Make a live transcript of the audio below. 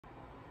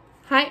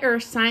Hi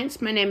Earth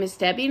Signs, my name is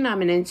Debbie and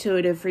I'm an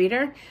intuitive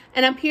reader,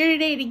 and I'm here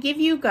today to give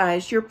you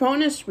guys your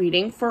bonus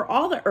reading for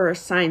all the Earth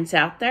Signs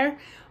out there.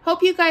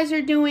 Hope you guys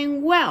are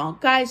doing well.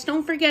 Guys,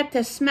 don't forget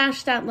to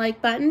smash that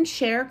like button,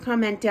 share,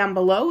 comment down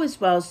below,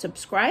 as well as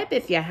subscribe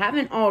if you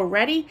haven't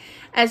already,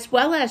 as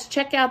well as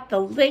check out the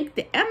link,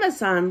 the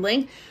Amazon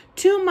link,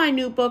 to my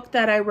new book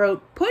that I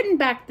wrote, Putting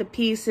Back the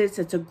Pieces.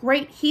 It's a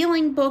great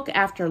healing book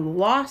after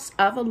loss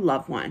of a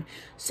loved one.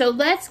 So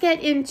let's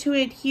get into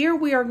it. Here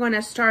we are going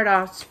to start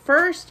off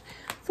first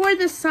for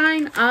the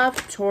sign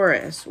of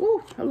Taurus.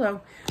 Ooh,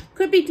 hello.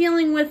 Could be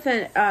dealing with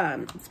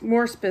a,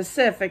 more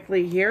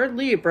specifically here,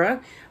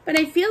 Libra. But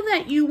I feel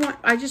that you want,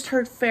 I just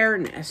heard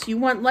fairness. You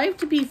want life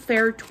to be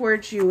fair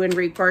towards you in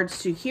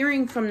regards to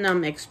hearing from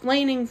them,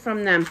 explaining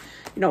from them,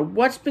 you know,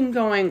 what's been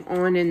going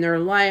on in their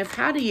life.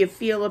 How do you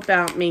feel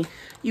about me?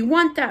 You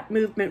want that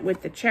movement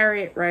with the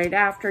Chariot right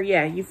after.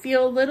 Yeah, you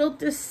feel a little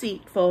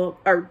deceitful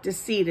or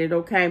deceited,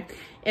 okay,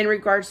 in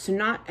regards to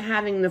not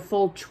having the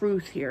full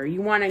truth here.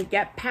 You want to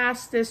get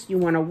past this. You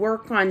want to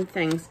work on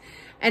things.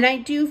 And I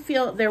do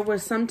feel there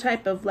was some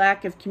type of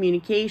lack of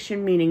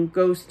communication, meaning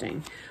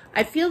ghosting.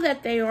 I feel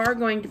that they are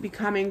going to be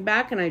coming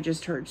back, and I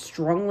just heard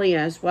strongly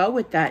as well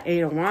with that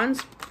Eight of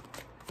Wands,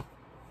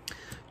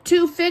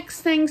 to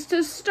fix things,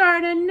 to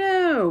start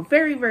anew.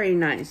 Very, very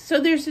nice. So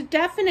there's a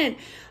definite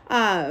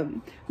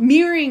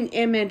mirroring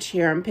image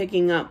here. I'm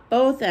picking up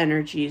both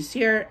energies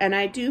here, and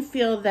I do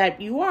feel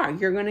that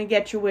you're going to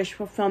get your wish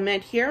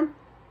fulfillment here.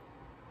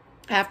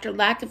 After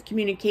lack of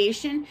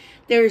communication,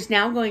 there is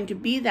now going to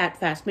be that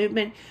fast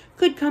movement.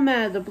 Could come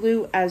out of the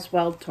blue as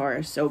well,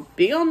 Taurus. So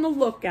be on the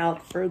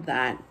lookout for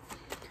that.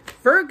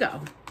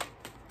 Virgo.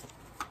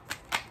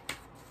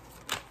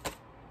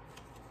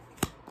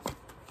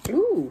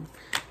 Ooh.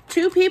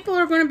 Two people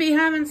are going to be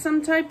having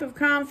some type of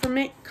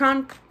conversation,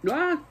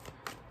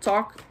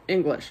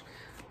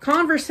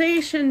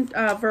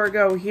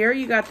 Virgo, here.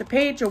 You got the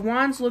Page of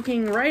Wands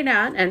looking right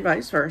at, and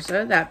vice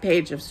versa, that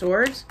Page of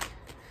Swords.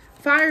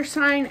 Fire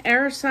sign,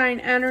 air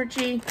sign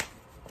energy.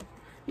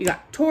 You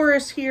got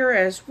Taurus here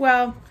as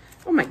well.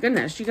 Oh my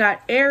goodness, you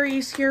got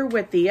Aries here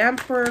with the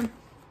Emperor.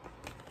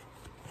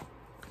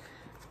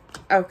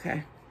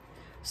 Okay.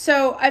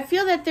 So I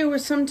feel that there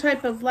was some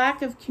type of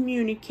lack of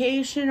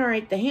communication. All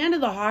right, the Hand of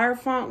the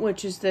Hierophant,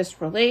 which is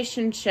this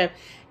relationship,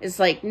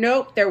 is like,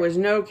 nope, there was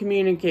no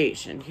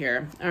communication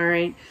here. All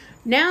right.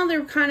 Now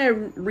they're kind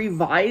of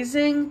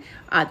revising.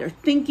 They're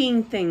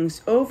thinking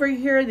things over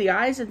here. The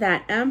eyes of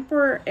that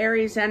Emperor,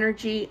 Aries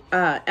energy.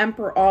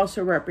 Emperor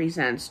also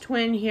represents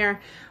twin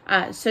here.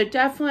 So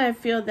definitely I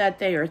feel that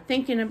they are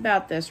thinking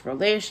about this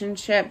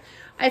relationship.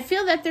 I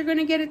feel that they're going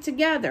to get it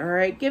together. All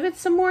right. Give it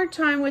some more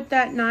time with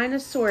that Nine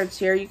of Swords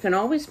here. You can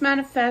always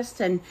manifest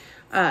and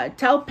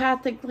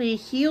telepathically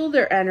heal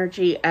their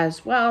energy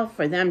as well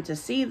for them to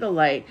see the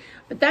light.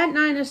 But that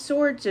Nine of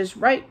Swords is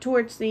right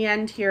towards the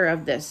end here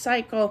of this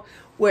cycle,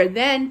 where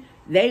then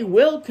they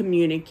will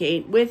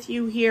communicate with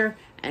you here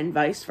and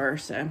vice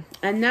versa.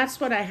 And that's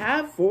what I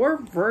have for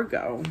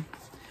Virgo.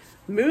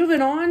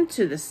 Moving on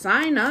to the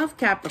sign of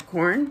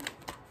Capricorn.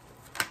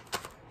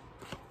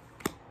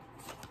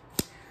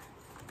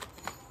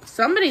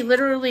 Somebody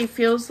literally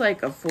feels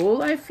like a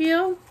fool, I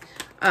feel.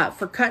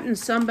 For cutting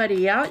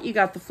somebody out. You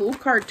got the Fool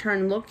card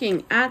turn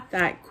looking at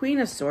that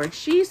Queen of Swords.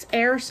 She's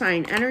air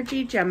sign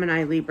energy,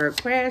 Gemini, Libra,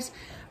 Aquarius,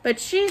 but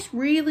she's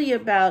really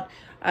about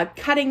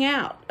cutting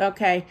out,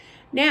 okay?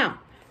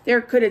 Now,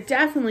 there could have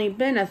definitely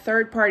been a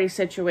third-party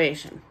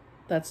situation.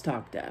 Let's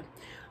talk that.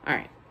 All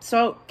right,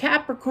 so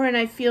Capricorn,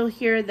 I feel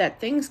here that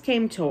things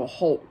came to a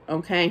halt,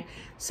 okay?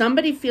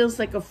 Somebody feels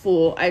like a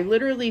fool. I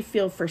literally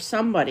feel for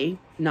somebody,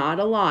 not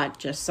a lot,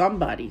 just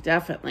somebody,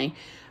 definitely,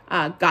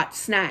 got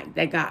snagged.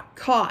 They got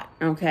caught,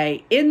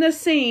 okay, in the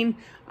scene,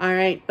 all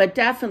right? But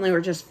definitely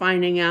we're just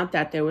finding out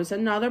that there was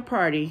another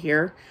party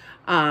here.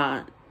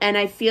 And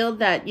I feel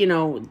that, you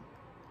know,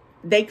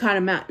 they cut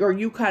him out, or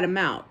you cut him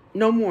out.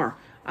 No more.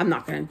 I'm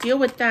not going to deal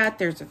with that.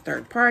 There's a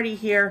third party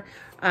here.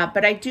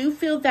 But I do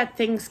feel that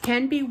things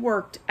can be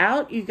worked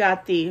out. You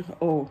got the,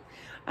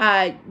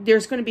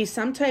 there's going to be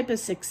some type of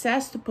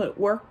success to put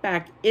work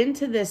back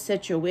into this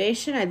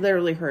situation. I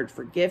literally heard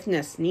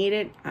forgiveness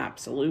needed.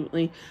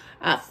 Absolutely.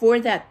 For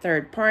that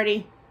third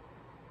party.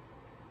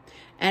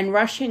 And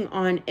rushing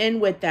on in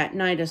with that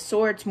Knight of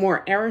Swords,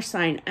 more air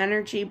sign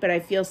energy. But I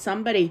feel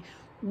somebody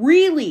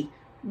really,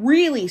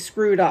 really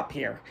screwed up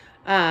here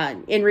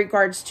in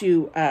regards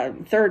to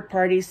third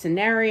party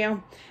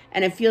scenario.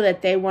 And I feel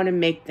that they want to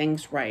make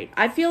things right.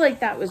 I feel like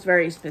that was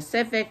very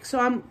specific.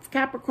 So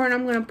Capricorn,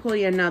 I'm going to pull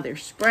you another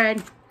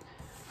spread.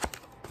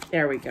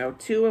 There we go.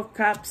 Two of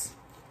Cups.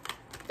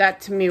 That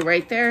to me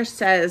right there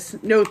says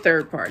no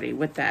third party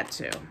with that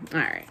too. All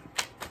right.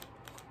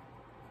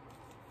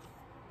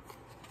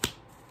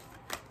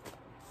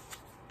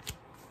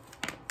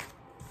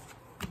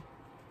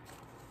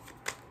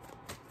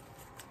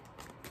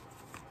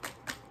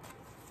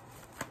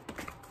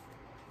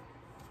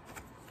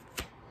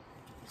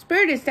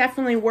 Spirit is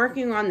definitely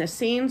working on the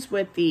scenes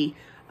with the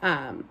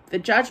the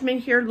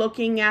Judgment here,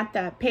 looking at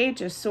that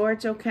Page of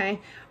Swords, okay?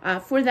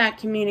 For that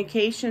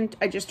communication,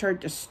 I just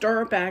heard to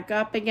stir back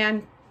up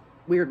again.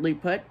 Weirdly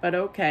put, but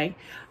okay.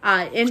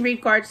 In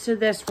regards to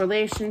this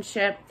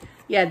relationship,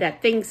 yeah,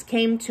 that things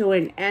came to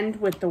an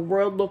end with the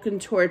World looking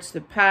towards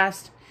the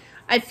past.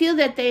 I feel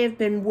that they have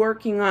been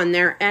working on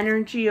their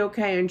energy,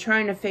 okay, and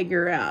trying to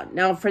figure out.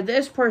 Now, for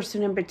this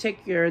person in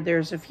particular,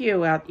 there's a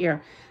few out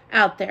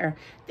there.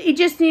 They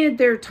just needed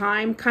their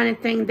time kind of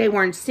thing. They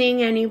weren't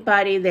seeing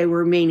anybody. They were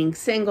remaining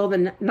single.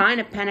 The Nine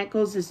of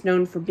Pentacles is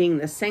known for being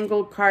the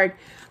single card,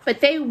 but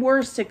they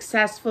were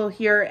successful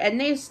here, and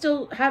they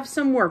still have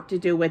some work to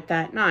do with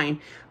that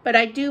 9. But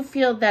I do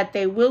feel that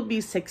they will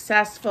be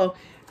successful,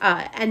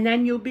 and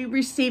then you'll be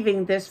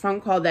receiving this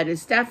phone call that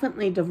is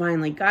definitely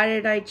divinely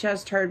guided. I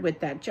just heard with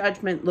that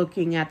Judgment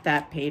looking at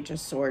that Page of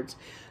Swords.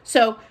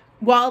 So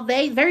while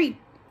they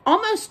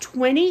almost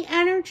twinny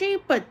energy,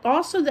 but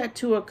also that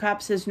Two of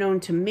Cups is known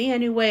to me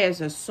anyway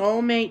as a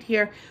soulmate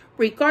here.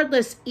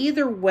 Regardless,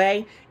 either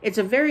way, it's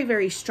a very,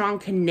 very strong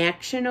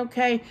connection,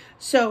 okay?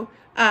 So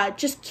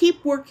just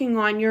keep working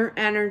on your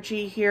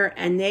energy here,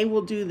 and they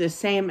will do the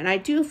same. And I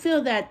do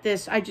feel that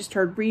this, I just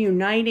heard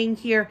reuniting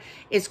here,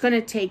 is going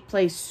to take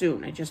place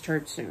soon. I just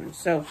heard soon.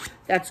 So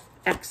that's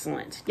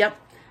excellent. Yep.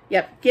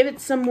 Give it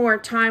some more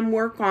time.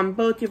 Work on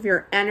both of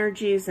your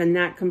energies, and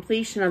that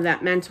completion of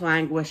that mental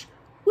anguish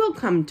will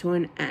come to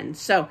an end.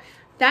 So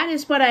that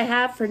is what I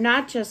have for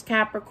not just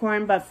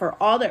Capricorn, but for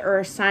all the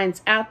earth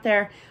signs out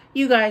there.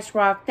 You guys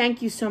rock.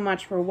 Thank you so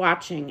much for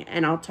watching,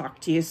 and I'll talk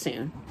to you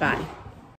soon. Bye.